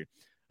victory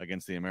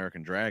against the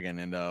American Dragon,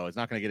 and it's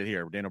not going to get it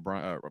here.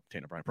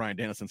 Bryan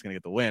Danielson's going to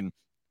get the win.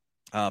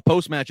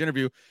 Post-match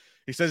interview,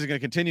 he says he's going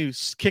to continue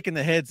kicking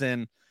the heads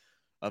in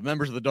of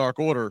members of the Dark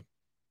Order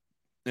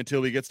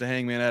until he gets to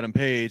Hangman Adam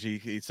Page.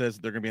 He says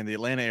they're going to be in the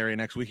Atlanta area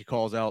next week. He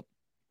calls out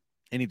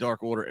any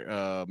Dark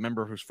Order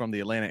member who's from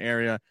the Atlanta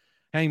area.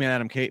 Hangman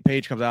Adam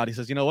Page comes out. He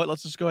says, you know what?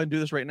 Let's just go ahead and do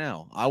this right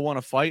now. I want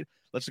to fight.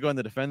 Let's go ahead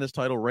and defend this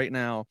title right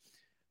now.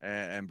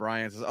 And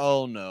Bryan says,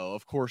 oh, no,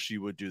 of course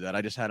you would do that.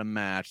 I just had a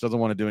match. Doesn't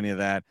want to do any of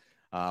that.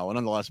 Well,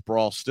 nonetheless,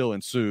 brawl still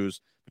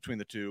ensues between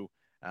the two.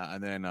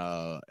 And then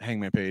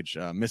Hangman Page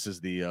misses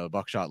the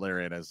buckshot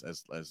lariat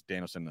as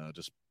Danielson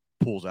just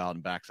pulls out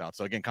and backs out.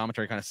 So, again,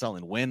 commentary kind of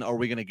selling. When are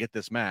we going to get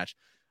this match?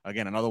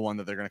 Again, another one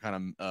that they're going to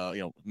kind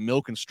of,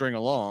 milk and string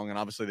along. And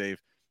obviously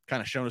they've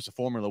kind of shown us a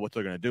formula what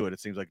they're going to do.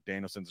 It seems like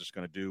Danielson's just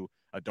going to do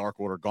a Dark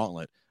Order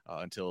gauntlet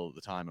until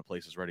the time and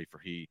place is ready for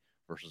he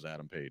versus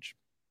Adam Page.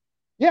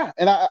 Yeah,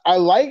 and I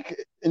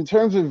like, in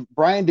terms of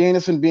Bryan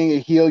Danielson being a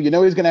heel, he's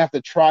going to have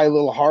to try a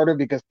little harder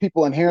because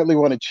people inherently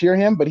want to cheer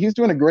him, but he's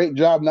doing a great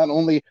job not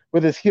only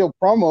with his heel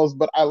promos,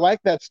 but I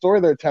like that story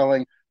they're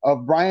telling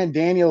of Bryan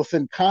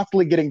Danielson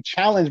constantly getting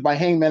challenged by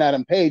Hangman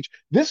Adam Page.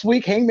 This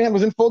week, Hangman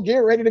was in full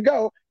gear, ready to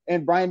go,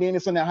 and Bryan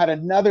Danielson now had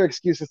another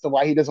excuse as to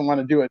why he doesn't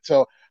want to do it.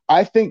 So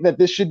I think that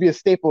this should be a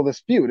staple of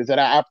this feud, is that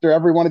after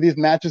every one of these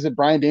matches that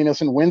Bryan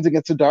Danielson wins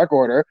against the Dark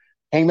Order,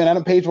 Hangman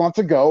Adam Page wants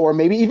to go, or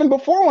maybe even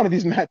before one of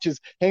these matches,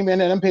 Hangman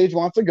Adam Page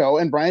wants to go,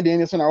 and Bryan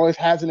Danielson always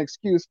has an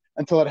excuse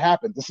until it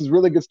happens. This is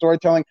really good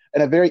storytelling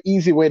and a very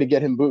easy way to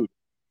get him booed.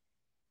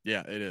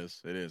 Yeah, it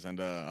is.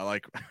 And I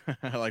like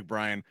I like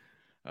Bryan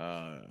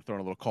throwing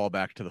a little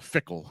callback to the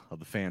fickle of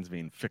the fans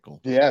being fickle.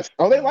 Yes.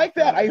 Oh, they like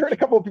that. I heard a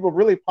couple of people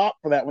really pop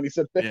for that when he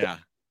said fickle.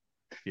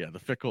 Yeah. The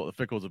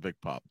fickle is a big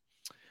pop.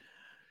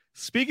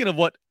 Speaking of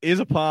what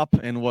is a pop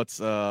and what's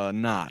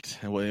not,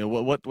 and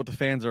what the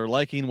fans are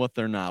liking, what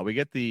they're not, we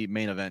get the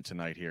main event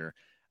tonight here,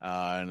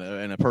 and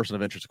a person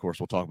of interest, of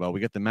course, we'll talk about. We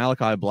get the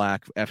Malachi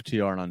Black,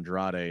 FTR, and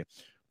Andrade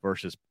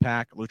versus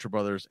Pac, Lucha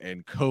Brothers,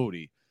 and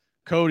Cody.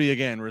 Cody,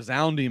 again,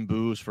 resounding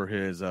boos for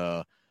his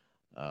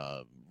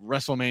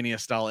WrestleMania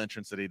style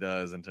entrance that he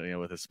does, and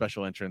with his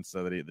special entrance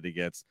that he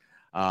gets.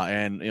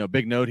 And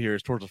big note here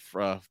is towards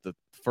the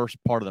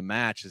first part of the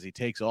match as he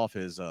takes off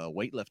his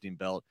weightlifting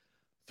belt,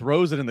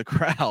 throws it in the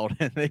crowd,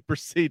 and they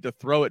proceed to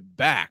throw it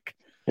back.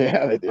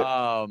 Yeah, they do.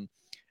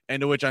 And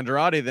to which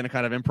Andrade then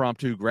kind of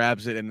impromptu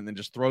grabs it and then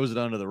just throws it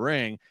under the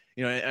ring.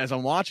 As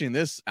I'm watching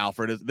this,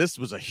 Alfred, this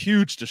was a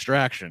huge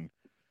distraction.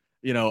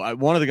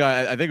 One of the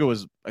guys,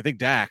 I think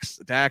Dax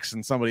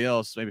and somebody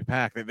else, maybe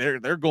Pac,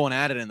 they're going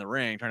at it in the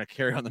ring, trying to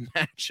carry on the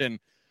match, and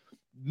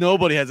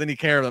nobody has any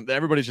care of them.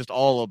 Everybody's just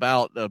all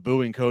about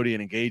booing Cody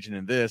and engaging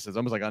in this. It's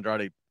almost like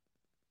Andrade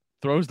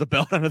throws the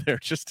belt under there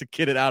just to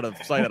get it out of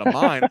sight, out of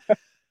mind.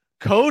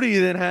 Cody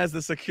then has the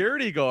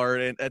security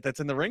guard that's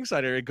in the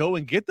ringside area go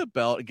and get the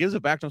belt. It gives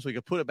it back to him so he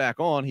could put it back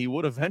on. He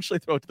would eventually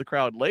throw it to the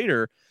crowd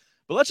later.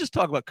 But let's just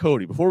talk about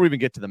Cody before we even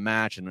get to the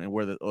match and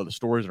where the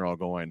stories are all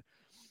going.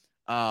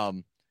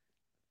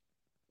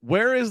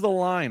 Where is the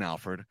line,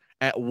 Alfred?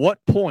 At what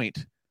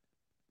point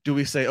do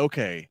we say,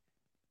 okay,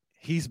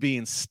 he's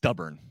being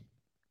stubborn?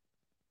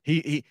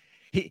 He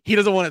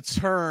doesn't want to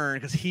turn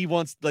because he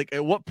wants,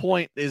 at what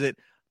point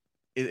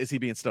is he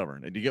being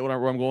stubborn? Do you get where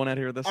I'm going at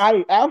here with this?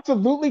 I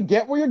absolutely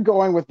get where you're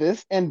going with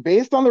this. And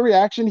based on the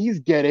reaction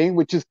he's getting,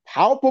 which is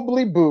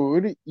palpably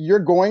booed, you're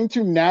going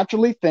to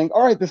naturally think,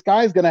 all right, this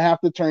guy is going to have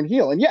to turn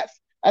heel. And yes,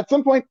 at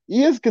some point,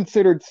 he is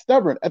considered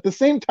stubborn. At the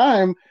same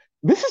time,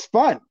 this is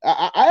fun.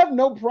 I have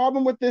no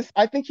problem with this.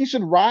 I think he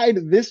should ride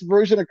this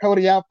version of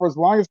Cody out for as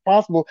long as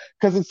possible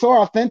because it's so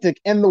authentic.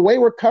 And the way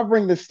we're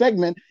covering this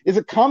segment is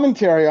a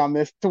commentary on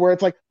this, to where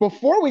it's like,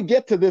 before we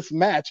get to this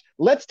match,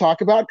 let's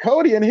talk about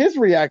Cody and his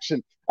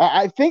reaction.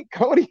 I think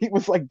Cody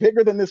was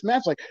bigger than this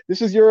match.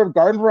 This is your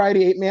garden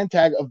variety 8-man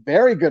tag, a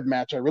very good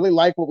match. I really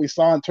like what we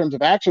saw in terms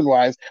of action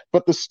wise,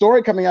 but the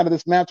story coming out of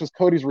this match was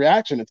Cody's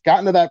reaction. It's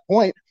gotten to that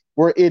point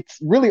where it's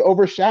really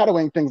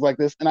overshadowing things like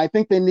this. And I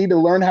think they need to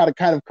learn how to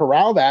kind of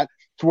corral that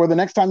to where the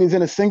next time he's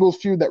in a singles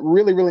feud that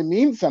really, really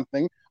means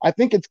something, I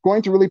think it's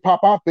going to really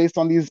pop off based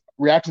on these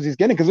reactions he's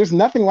getting, because there's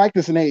nothing like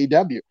this in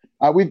AEW.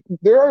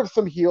 There are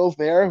some heels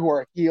there who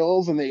are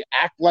heels and they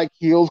act like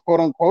heels, quote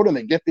unquote, and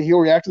they get the heel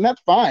reaction.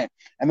 That's fine.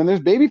 And then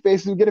there's baby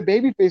faces who get a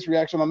baby face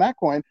reaction on that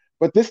coin.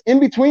 But this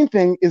in-between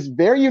thing is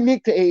very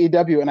unique to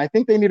AEW, and I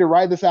think they need to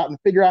ride this out and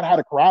figure out how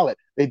to corral it.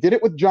 They did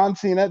it with John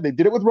Cena. They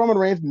did it with Roman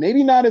Reigns,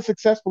 maybe not as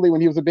successfully when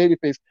he was a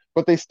babyface,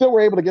 but they still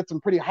were able to get some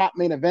pretty hot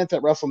main events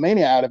at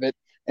WrestleMania out of it.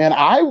 And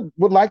I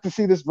would like to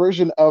see this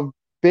version of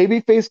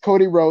babyface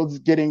Cody Rhodes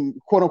getting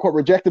quote-unquote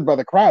rejected by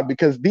the crowd,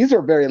 because these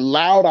are very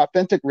loud,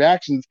 authentic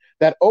reactions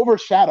that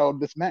overshadowed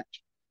this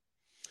match.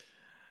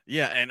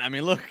 Yeah, and I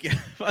mean, look,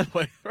 by the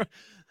way,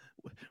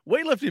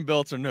 weightlifting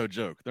belts are no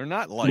joke. They're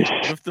not light.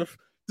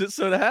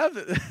 So to have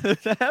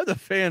the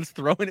fans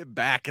throwing it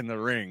back in the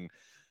ring,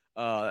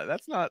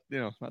 that's not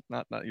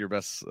not your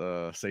best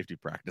safety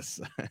practice.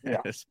 Yeah.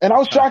 And I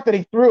was shocked that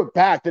he threw it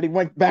back, that he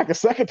went back a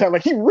second time.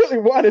 Like, he really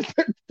wanted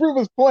to prove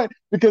his point,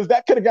 because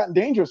that could have gotten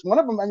dangerous. One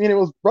of them, I mean, it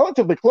was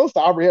relatively close to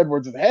Aubrey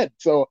Edwards' head.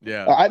 So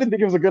yeah, I didn't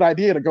think it was a good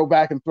idea to go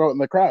back and throw it in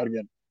the crowd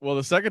again. Well,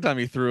 the second time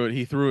he threw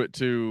it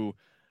to,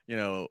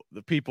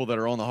 the people that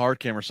are on the hard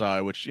camera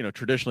side, which,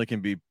 traditionally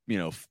can be,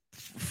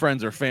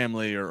 friends or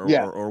family or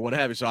what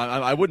have you. So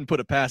I wouldn't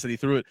put it past that he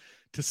threw it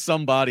to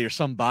somebody or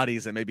some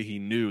bodies that maybe he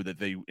knew that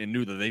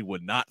they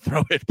would not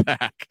throw it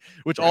back,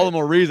 which all the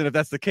more reason, if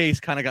that's the case,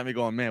 kind of got me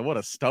going, man, what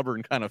a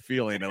stubborn kind of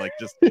feeling. Like,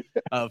 just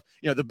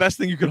the best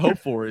thing you could hope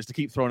for is to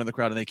keep throwing in the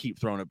crowd and they keep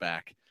throwing it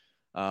back.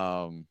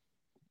 I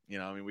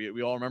mean,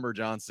 we all remember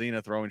John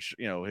Cena throwing,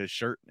 his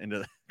shirt into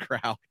the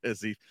crowd,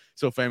 as he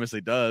so famously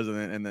does.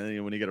 And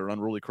then when you get an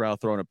unruly crowd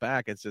throwing it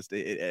back, it's just,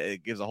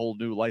 it gives a whole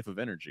new life of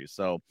energy.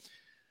 So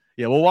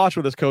yeah, we'll watch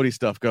where this Cody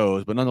stuff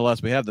goes, but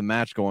nonetheless, we have the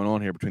match going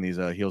on here between these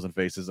heels and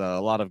faces. A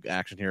lot of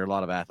action here, a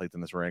lot of athletes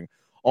in this ring.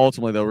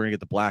 Ultimately, though, we're gonna get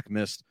the Black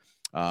Mist.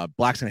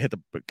 Black's gonna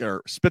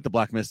spit the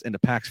Black Mist into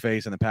Pac's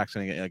face, and then Pac's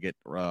gonna get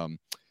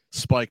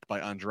spiked by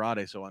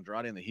Andrade. So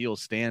Andrade and the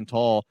heels stand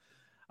tall.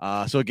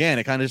 So again,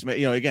 it kind of just,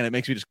 it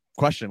makes me just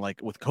question,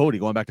 like with Cody,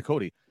 going back to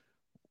Cody,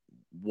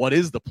 what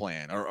is the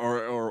plan,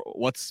 or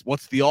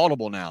what's the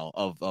audible now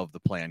of the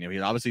plan?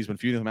 Obviously he's been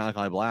feuding with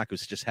Malachi Black,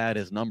 who's just had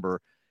his number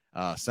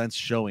since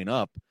showing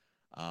up.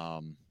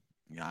 I'm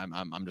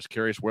just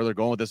curious where they're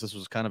going with this. This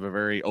was kind of a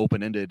very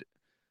open-ended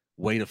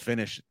way to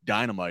finish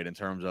Dynamite in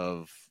terms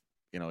of,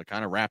 it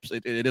kind of wraps.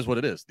 It is what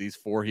it is. These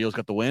four heels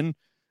got the win.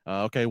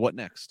 Okay, what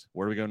next?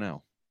 Where do we go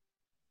now?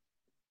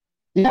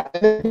 Yeah,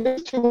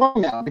 it's too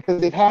long now,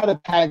 because they've had a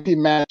tag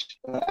team match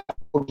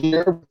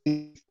here.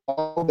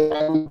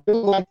 I would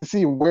really like to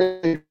see where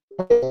they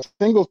put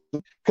singles,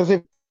 because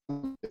it's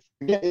going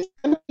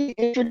to be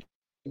intriguing.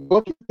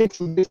 What it takes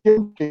in this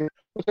game,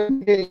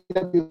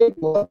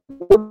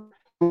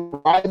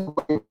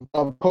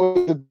 of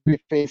Cody to be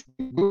faced.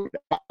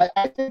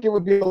 I think it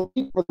would be a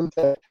leap for them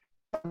to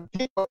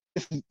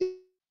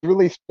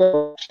really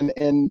special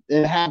and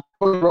have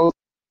Cody Rhodes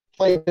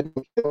play it,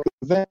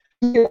 because then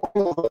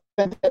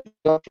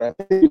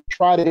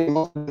try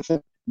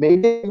to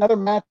maybe another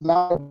match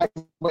now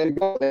way to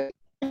go.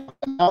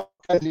 Now,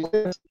 in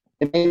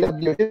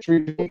AEW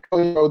history,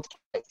 Cody Rhodes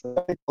twice.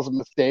 I think it was a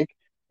mistake.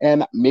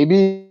 And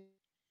maybe.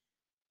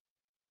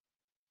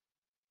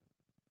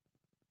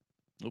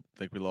 I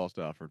think we lost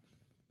Alfred.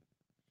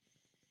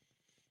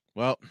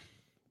 Well,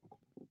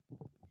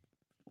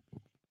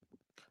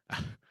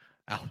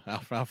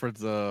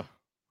 Alfred's. I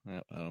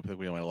don't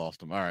think we only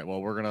lost him. All right. Well,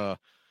 we're gonna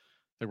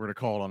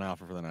call it on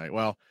Alfred for the night.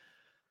 Well,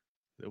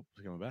 is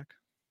he coming back?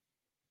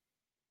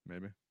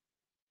 Maybe.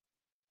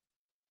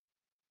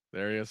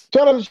 There he is.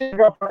 Shut up,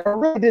 Jacob. I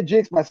really did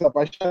jinx myself.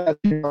 I shut up.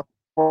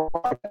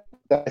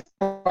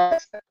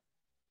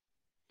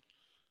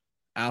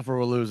 Alfred,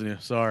 we're losing you.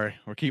 Sorry,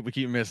 we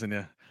keep missing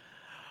you.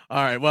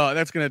 All right, well,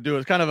 that's gonna do it.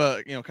 It's kind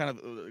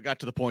of got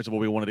to the points of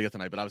what we wanted to get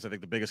tonight, but obviously I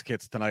think the biggest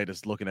hits tonight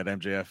is looking at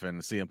MJF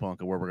and CM Punk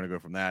and where we're gonna go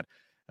from that.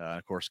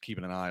 Of course,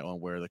 keeping an eye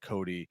on where the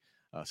Cody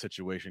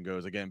situation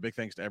goes. Again, big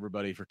thanks to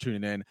everybody for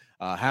tuning in.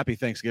 Happy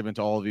Thanksgiving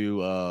to all of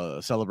you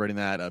celebrating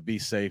that. Be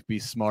safe, be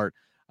smart.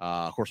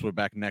 Of course, we're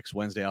back next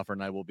Wednesday. Alfred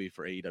and I will be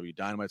for AEW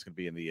Dynamite. It's going to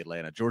be in the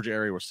Atlanta, Georgia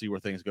area. We'll see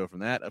where things go from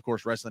that. Of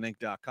course,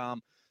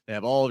 WrestlingInc.com. They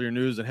have all of your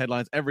news and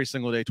headlines every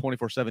single day,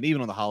 24/7,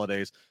 even on the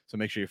holidays. So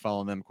make sure you're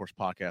following them. Of course,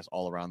 podcasts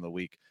all around the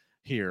week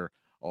here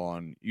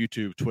on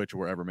YouTube, Twitch, or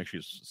wherever. Make sure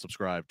you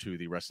subscribe to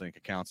the Wrestling Inc.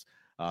 accounts.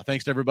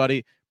 Thanks to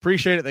everybody.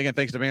 Appreciate it. Again,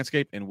 thanks to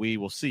Manscaped, and we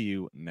will see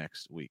you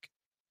next week.